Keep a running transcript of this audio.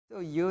So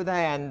Yuda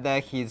and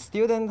his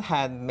student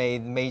had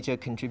made major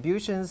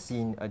contributions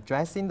in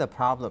addressing the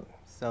problem.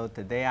 So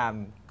today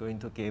I'm going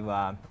to give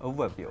an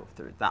overview of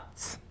the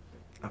results.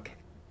 Okay.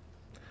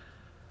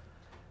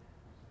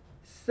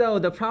 So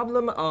the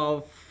problem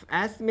of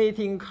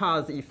estimating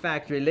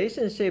cause-effect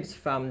relationships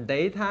from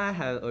data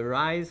has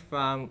arisen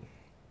from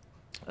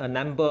a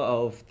number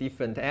of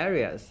different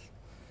areas.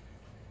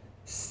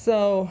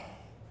 So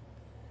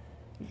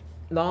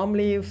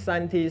normally,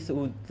 scientists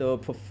would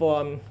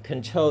perform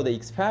controlled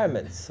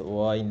experiments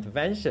or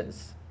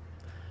interventions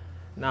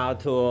now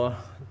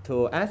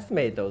to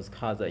estimate those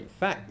causal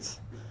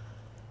effects.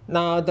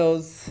 Now,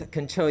 those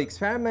controlled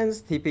experiments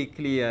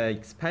typically are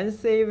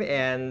expensive,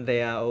 and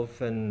they are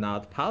often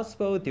not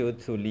possible due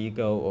to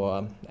legal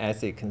or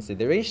ethical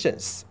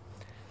considerations.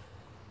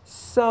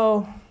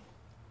 So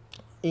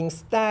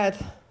instead,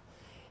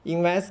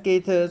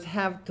 investigators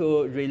have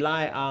to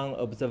rely on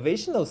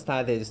observational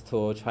studies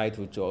to try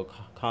to draw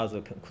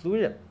causal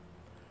conclusion.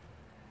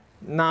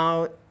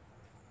 Now,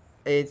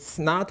 it's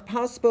not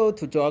possible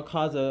to draw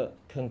causal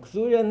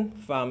conclusion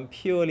from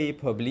purely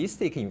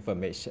probabilistic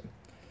information.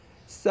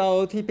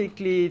 So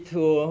typically,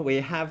 we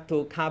have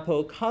to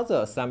couple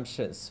causal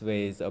assumptions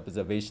with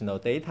observational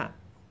data.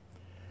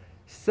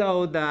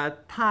 So the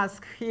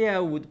task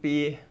here would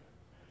be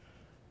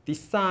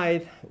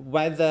decide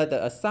whether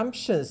the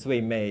assumptions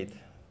we made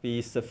be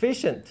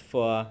sufficient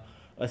for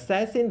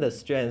assessing the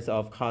strength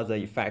of causal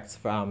effects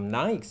from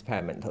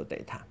non-experimental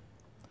data.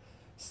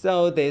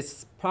 So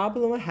this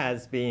problem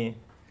has been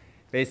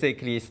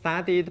basically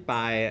studied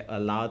by a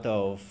lot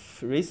of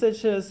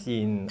researchers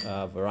in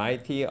a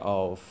variety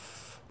of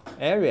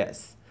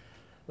areas,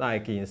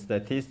 like in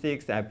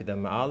statistics,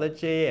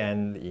 epidemiology,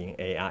 and in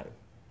AI.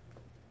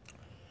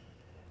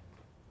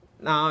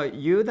 Now,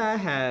 Yuda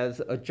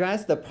has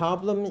addressed the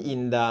problem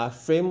in the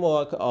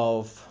framework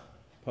of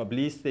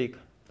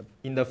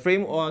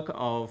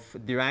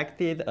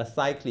directed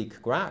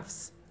acyclic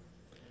graphs.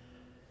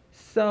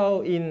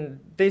 So in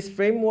this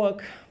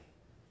framework,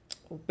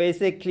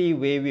 basically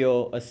we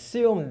will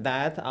assume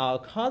that our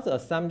causal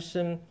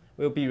assumption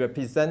will be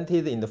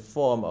represented in the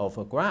form of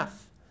a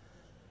graph,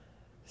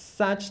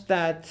 such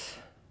that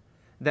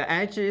the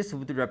edges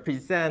would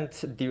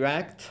represent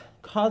direct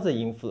causal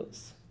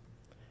influence.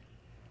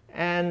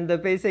 And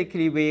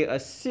basically, we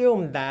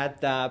assume that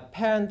the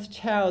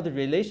parent-child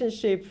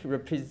relationship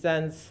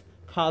represents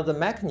causal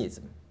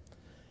mechanism.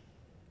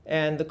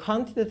 And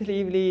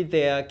quantitatively,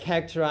 they are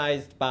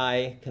characterized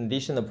by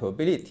conditional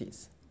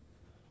probabilities.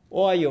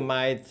 Or you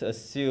might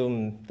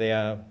assume they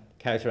are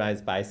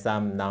characterized by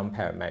some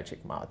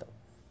non-parametric model,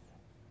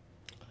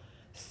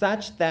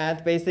 such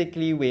that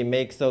basically we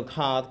make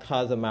so-called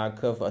causal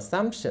Markov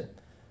assumption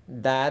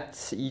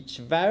that each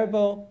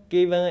variable,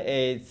 given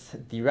its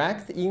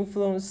direct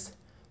influence,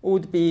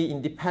 would be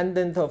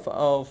independent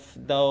of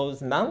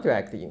those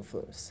non-direct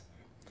influence.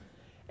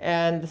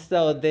 And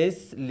so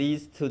this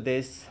leads to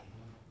this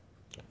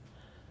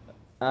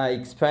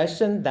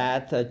expression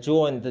that a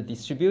joint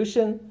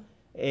distribution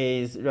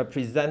is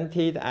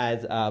represented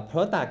as a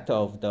product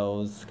of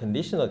those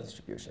conditional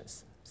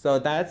distributions. So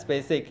that's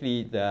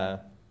basically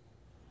the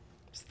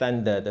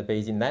standard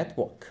Bayesian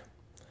network.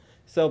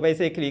 So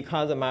basically,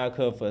 causal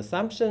Markov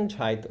assumption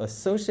try to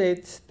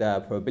associate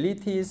the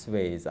probabilities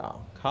with our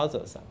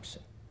causal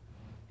assumption.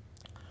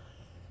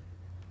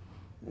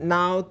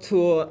 Now,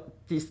 to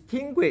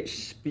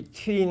distinguish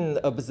between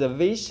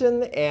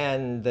observation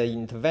and the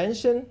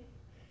intervention,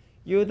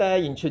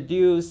 Yuda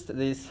introduced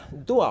this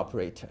do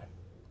operator.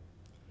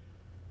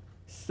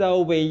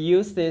 So we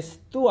use this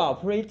do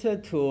operator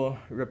to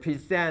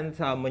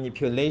represent our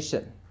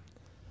manipulation,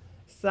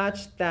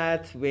 such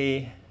that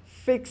we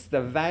fix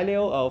the value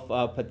of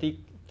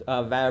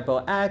a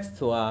variable x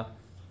to a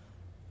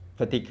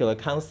particular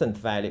constant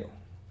value.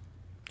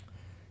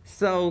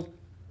 So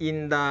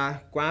in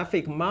the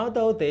graphic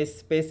model,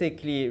 this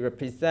basically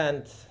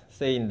represents,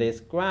 say in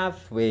this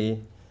graph,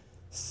 we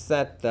fix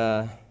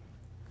the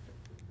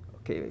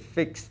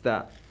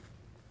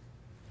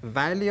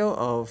value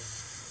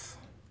of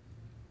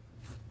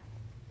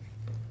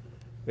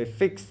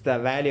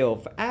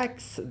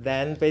x,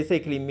 then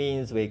basically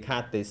means we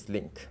cut this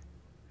link.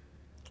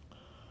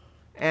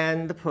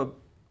 And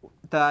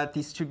the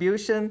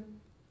distribution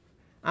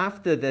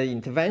after the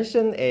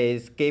intervention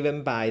is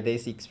given by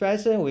this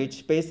expression,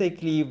 which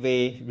basically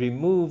we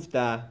remove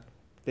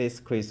this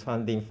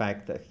corresponding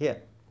factor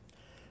here.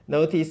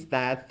 Notice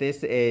that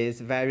this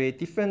is very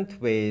different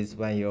with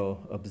when you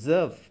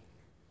observe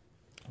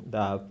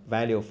the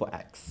value for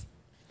x.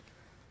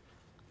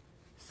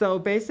 So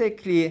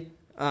basically,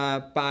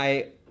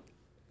 by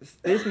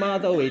this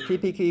model, we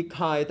typically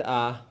call it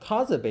a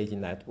causal Bayesian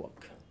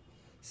network.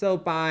 So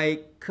by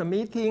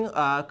committing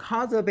a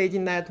causal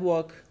Bayesian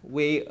network,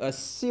 we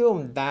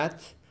assume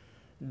that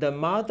the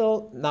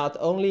model not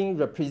only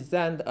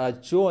represents a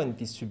joint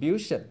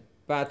distribution,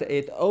 but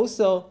it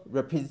also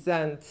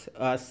represents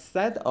a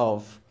set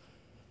of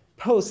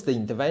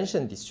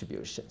post-intervention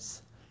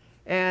distributions.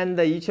 And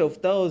each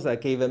of those are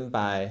given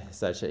by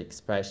such an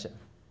expression.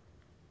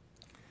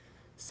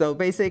 So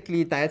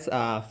basically, that's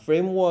a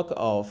framework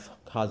of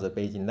causal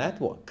Bayesian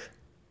network.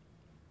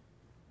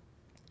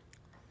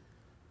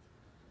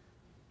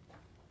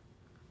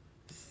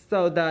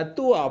 So the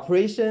dual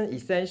operation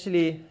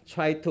essentially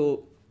try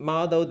to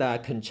model the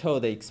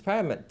controlled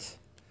experiment.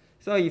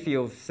 So if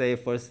you say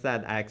first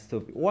set x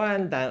to be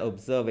 1, then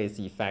observe its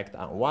effect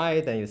on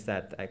y, then you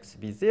set x to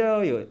be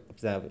 0, you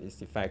observe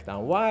its effect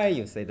on y,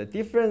 you say the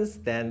difference,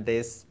 then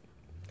this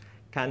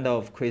kind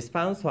of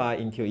corresponds to our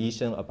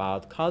intuition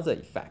about causal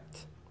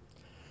effect.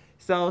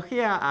 So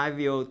here I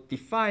will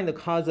define the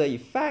causal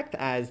effect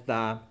as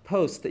the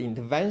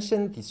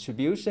post-intervention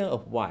distribution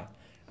of y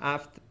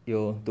after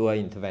you do an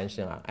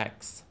intervention on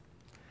x.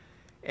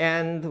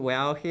 And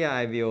well, here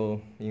I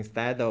will,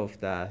 instead of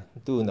the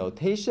do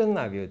notation,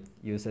 I will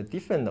use a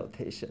different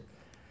notation.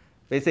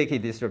 Basically,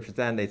 this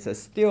represents it's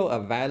still a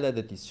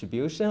valid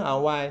distribution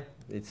on y.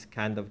 It's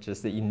kind of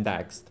just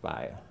indexed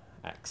by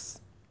x.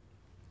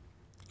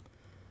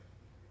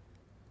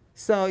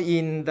 So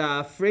in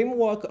the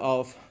framework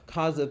of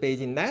causal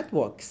Bayesian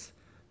networks,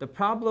 the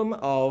problem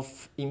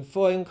of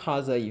inferring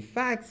causal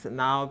effects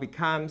now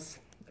becomes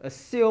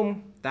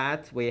assume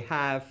that we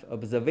have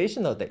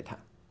observational data.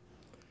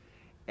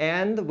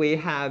 And we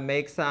have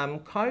made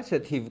some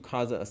qualitative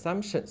causal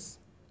assumptions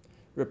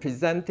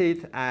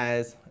represented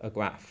as a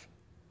graph.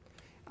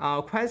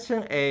 Our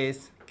question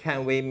is,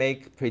 can we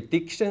make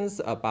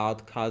predictions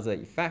about causal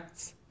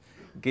effects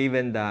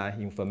given the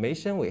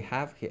information we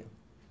have here?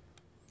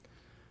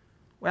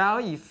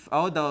 Well, if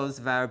all those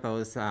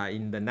variables are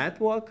in the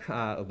network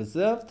are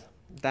observed,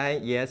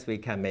 then yes, we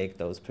can make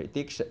those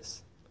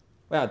predictions.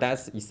 Well,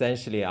 that's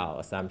essentially our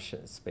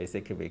assumptions.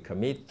 Basically, we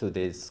commit to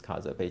this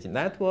causal Bayesian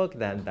network,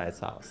 then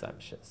that's our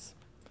assumptions.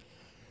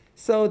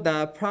 So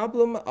the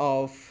problem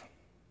of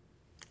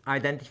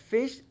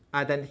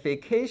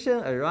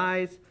identification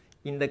arises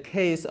in the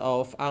case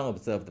of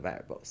unobserved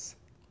variables.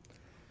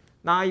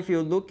 Now, if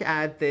you look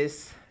at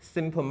this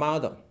simple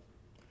model,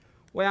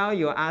 well,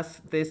 you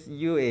ask this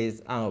U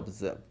is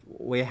unobserved.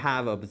 We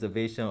have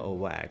observation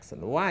over x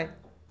and y.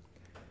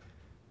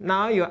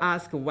 Now you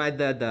ask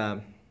whether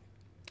the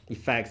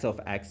effects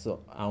of x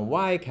on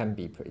y can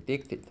be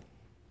predicted.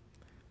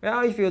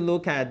 Well, if you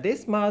look at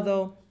this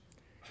model,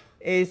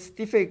 it's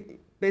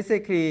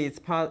basically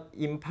it's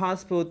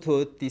impossible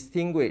to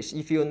distinguish.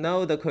 If you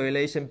know the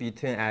correlation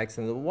between x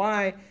and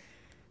y,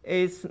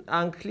 it's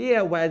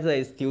unclear whether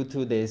it's due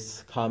to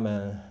this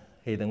common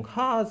hidden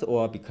cause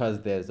or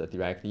because there's a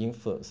direct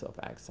influence of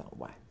x on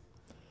y.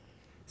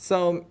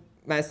 So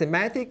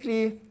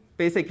mathematically,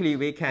 basically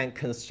we can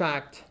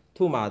construct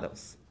two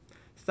models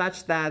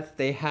such that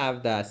they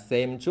have the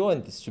same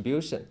joint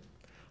distribution.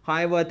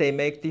 However, they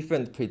make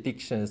different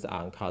predictions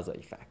on causal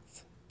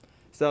effects.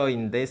 So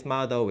in this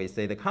model, we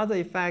say the causal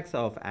effects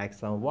of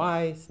x on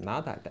y is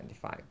not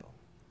identifiable.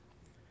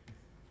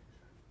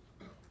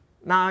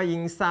 Now,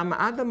 in some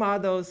other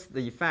models, the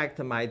effect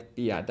might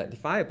be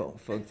identifiable.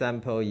 For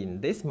example, in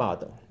this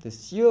model,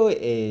 this U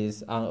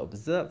is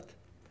unobserved.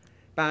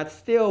 But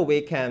still,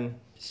 we can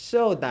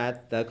show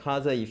that the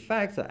causal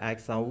effects of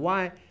x on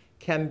y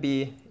can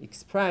be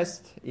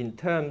expressed in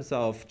terms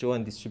of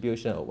joint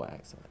distribution over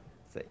x on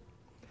z.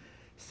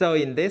 So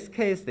in this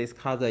case, this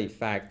causal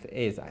effect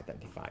is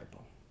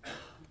identifiable.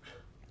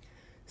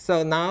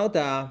 So now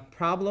the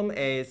problem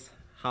is,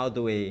 how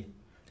do we,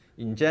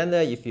 in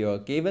general, if you're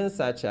given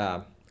such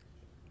a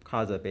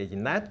causal Bayesian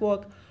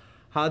network,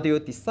 how do you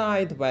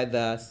decide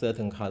whether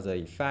certain causal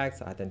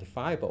effects are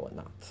identifiable or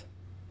not?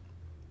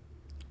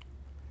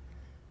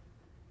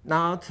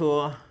 Now,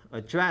 to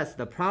address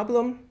the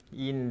problem,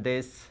 in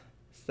this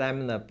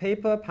seminal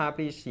paper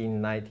published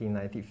in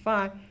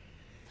 1995,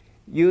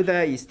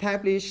 Judea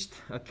established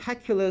a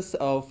calculus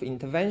of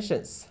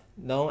interventions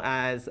known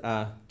as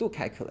a do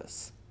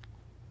calculus.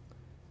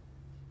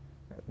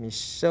 Let me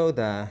show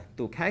the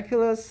do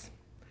calculus.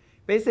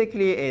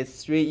 Basically,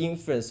 it's three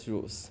inference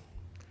rules.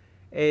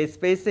 It's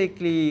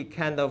basically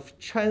kind of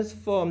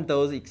transform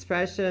those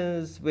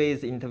expressions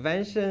with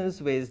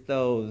interventions with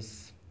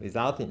those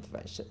without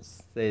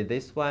interventions. Say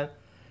this one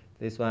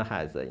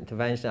has an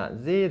intervention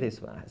on z,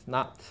 this one has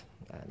not,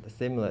 and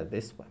similar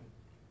this one.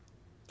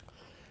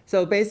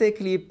 So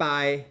basically,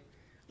 by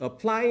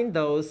applying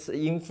those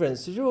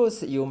inference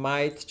rules, you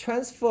might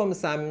transform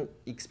some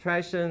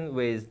expression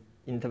with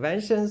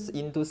interventions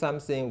into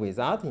something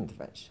without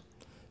intervention.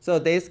 So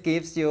this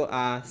gives you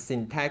a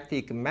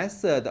syntactic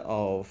method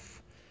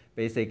of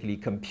basically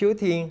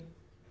computing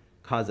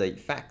causal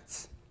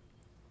effects.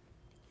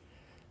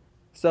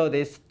 So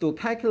this do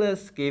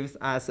calculus gives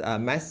us a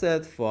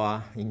method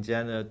for, in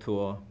general,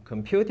 to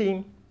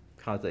computing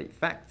causal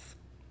effects.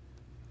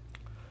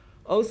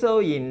 Also,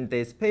 in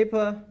this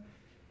paper,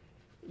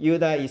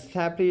 Judea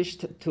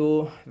established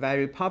two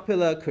very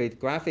popular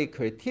graphic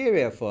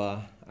criteria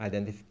for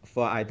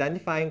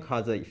identifying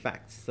causal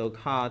effects,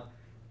 so-called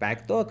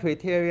backdoor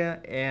criteria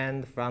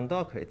and front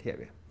door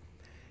criteria.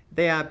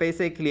 They are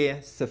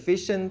basically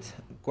sufficient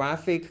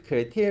graphic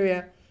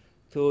criteria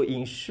to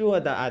ensure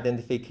the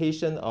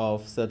identification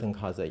of certain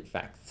causal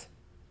effects.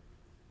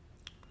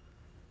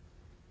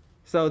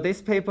 So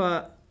this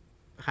paper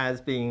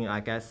has been, I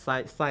guess,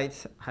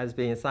 has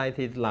been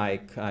cited,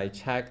 like I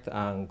checked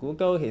on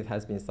Google, it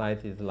has been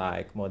cited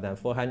like more than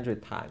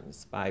 400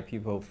 times by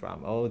people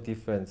from all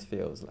different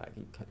fields like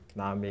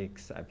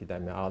economics,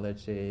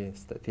 epidemiology,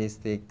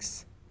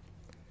 statistics.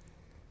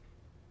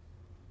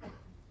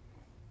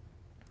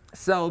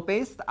 So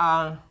based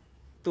on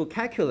do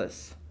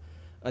calculus,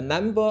 a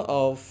number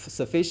of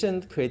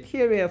sufficient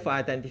criteria for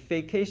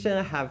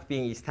identification have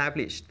been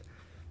established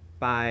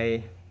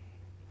by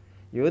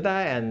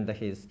Yuda and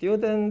his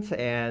students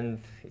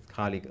and his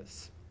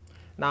colleagues.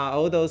 Now,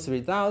 all those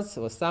results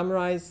were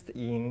summarized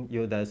in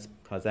Yuda's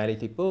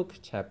causality book,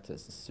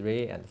 chapters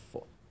 3 and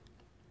 4.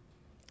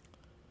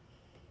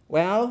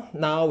 Well,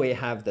 now we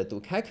have the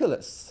do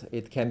calculus.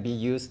 It can be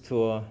used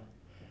to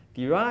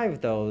derive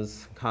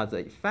those causal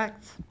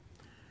effects.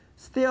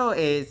 Still,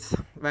 it's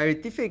very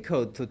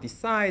difficult to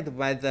decide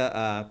whether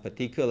a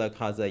particular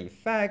causal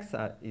effect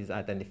is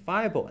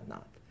identifiable or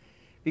not,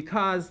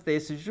 because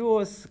these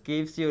rules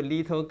gives you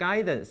little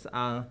guidance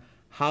on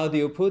how do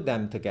you put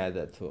them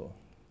together to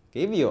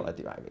give you a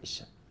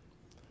derivation.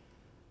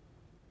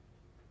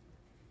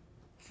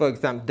 For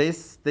example,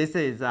 this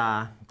is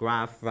a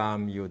graph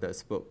from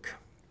Yuda's book.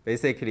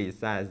 Basically, it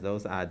says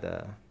those are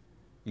the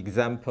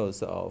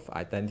examples of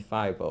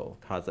identifiable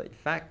causal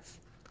effects.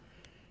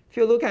 If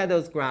you look at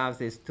those graphs,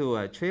 these two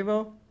are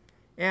trivial.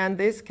 And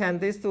these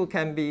two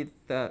can be,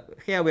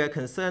 here we are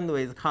concerned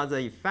with causal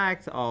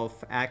effects of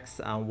x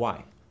and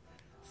y.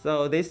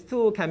 So these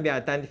two can be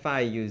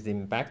identified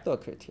using backdoor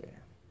criteria.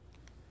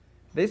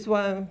 This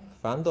one,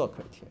 front door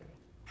criteria.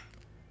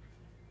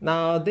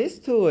 Now, this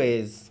two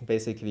is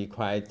basically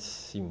quite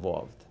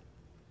involved.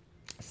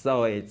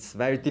 So it's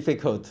very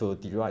difficult to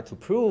derive, to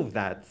prove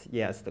that,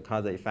 yes, the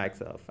causal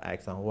effects of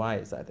x and y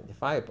is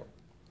identifiable.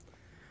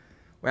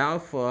 Well,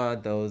 for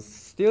those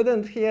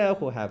students here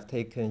who have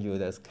taken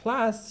Yuda's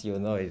class, you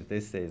know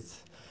this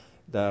is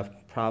the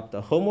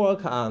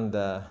homework on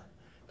the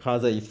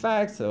causal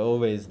effects are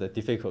always the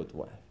difficult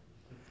one.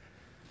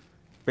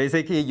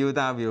 Basically,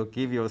 Yuda will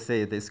give you,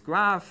 say, this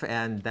graph,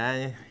 and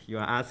then you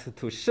are asked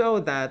to show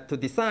that, to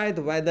decide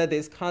whether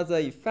this causal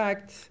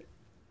effect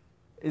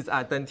is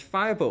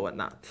identifiable or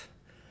not.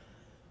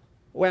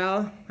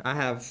 Well, I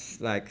have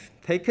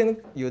taken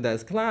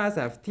Yuda's class,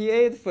 I have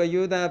TA'd for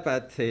Yuda,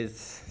 but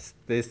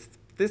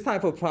this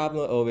type of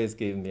problem always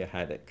gives me a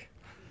headache.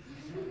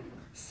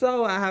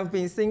 So I have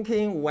been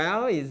thinking,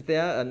 well, is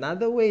there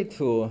another way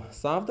to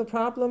solve the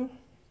problem?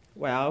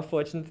 Well,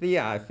 fortunately,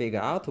 I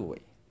figured out a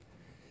way.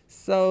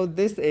 So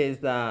this is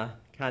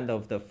kind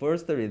of the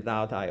first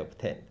result I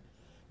obtained,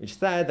 which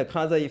said the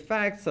causal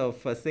effects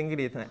of a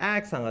singleton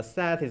x on a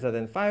set is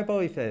identifiable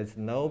if there is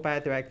no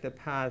bidirected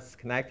path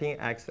connecting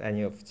x to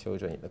any of the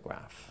children in the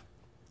graph.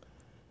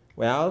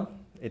 Well,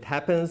 it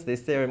happens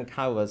this theorem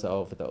covers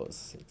all of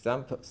those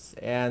examples.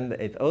 And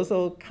it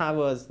also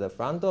covers the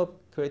front door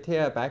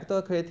criteria, back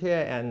door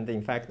criteria, and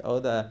in fact,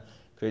 all the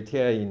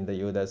criteria in the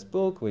Yuda's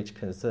book, which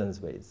concerns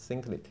with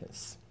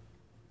singletons.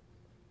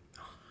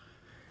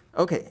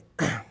 Okay.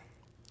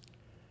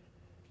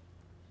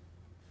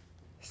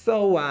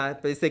 So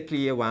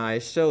basically, when I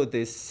showed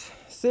this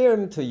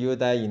theorem to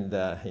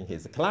Yuda in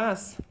his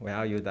class,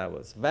 well, Yuda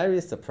was very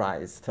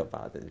surprised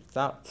about the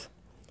result.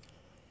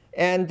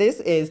 And this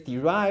is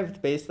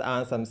derived based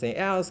on something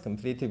else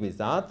completely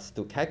without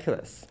do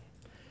calculus.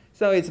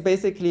 So it's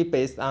basically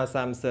based on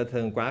some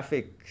certain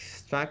graphic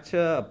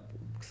structure.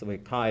 So we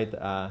call it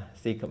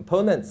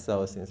Cecomponent.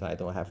 So since I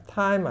don't have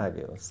time, I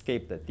will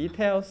skip the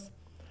details.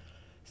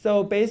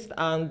 So based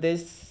on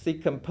this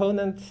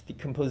Cecomponent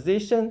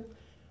decomposition,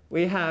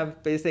 we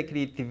have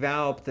basically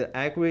developed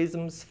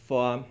algorithms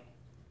for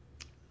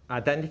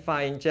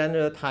identifying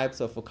general types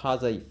of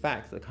causal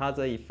effects. The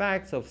causal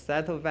effects of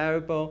set of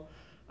variable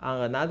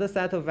on another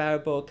set of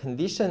variable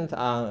conditioned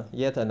on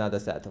yet another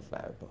set of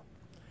variable.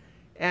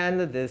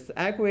 And this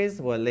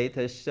algorithm was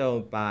later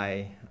shown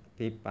by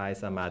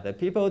some other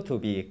people to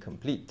be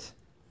complete.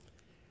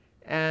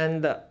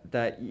 And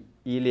the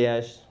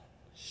Ilya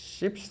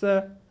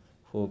Shipser,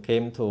 who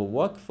came to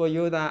work for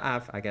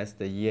Yuda, I guess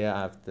the year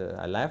after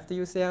I left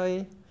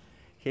UCLA,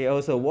 he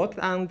also worked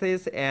on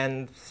this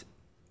and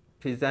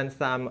present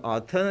some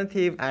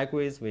alternative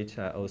algorithms which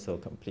are also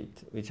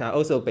complete, which are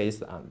also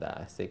based on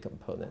the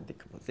Cecomponent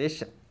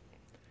decomposition.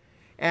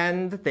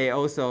 And they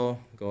also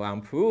go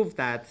on prove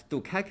that do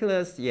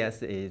calculus,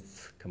 yes,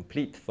 is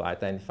complete for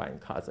identifying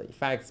causal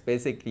effects,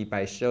 basically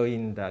by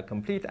showing the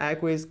complete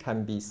algorithm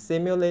can be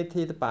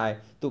simulated by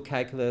do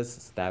calculus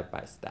step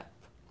by step.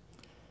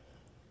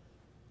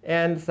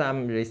 And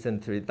some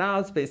recent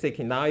results,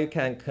 basically now you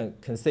can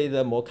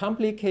consider more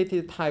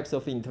complicated types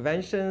of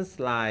interventions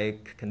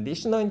like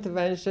conditional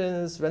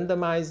interventions,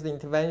 randomized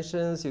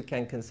interventions. You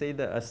can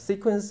consider a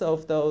sequence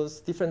of those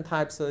different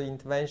types of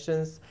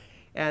interventions.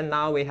 And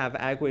now we have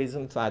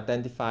algorithms to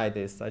identify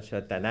this such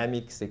a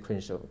dynamic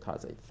sequential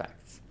causal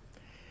effects.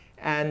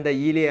 And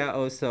Ilya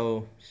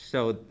also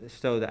showed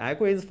the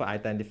algorithm for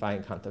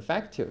identifying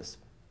counterfactuals.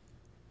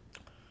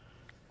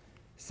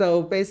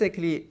 So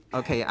basically,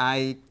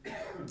 okay,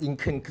 in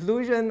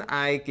conclusion,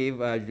 I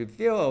give a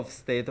review of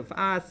state of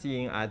art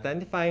in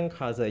identifying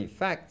causal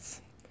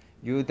effects.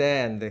 Yude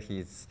and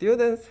his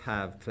students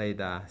have played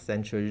a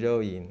central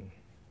role in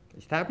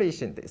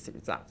establishing these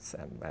results.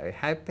 I'm very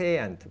happy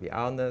and to be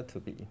honored to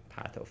be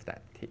part of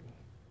that team.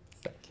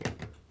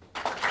 Thank you.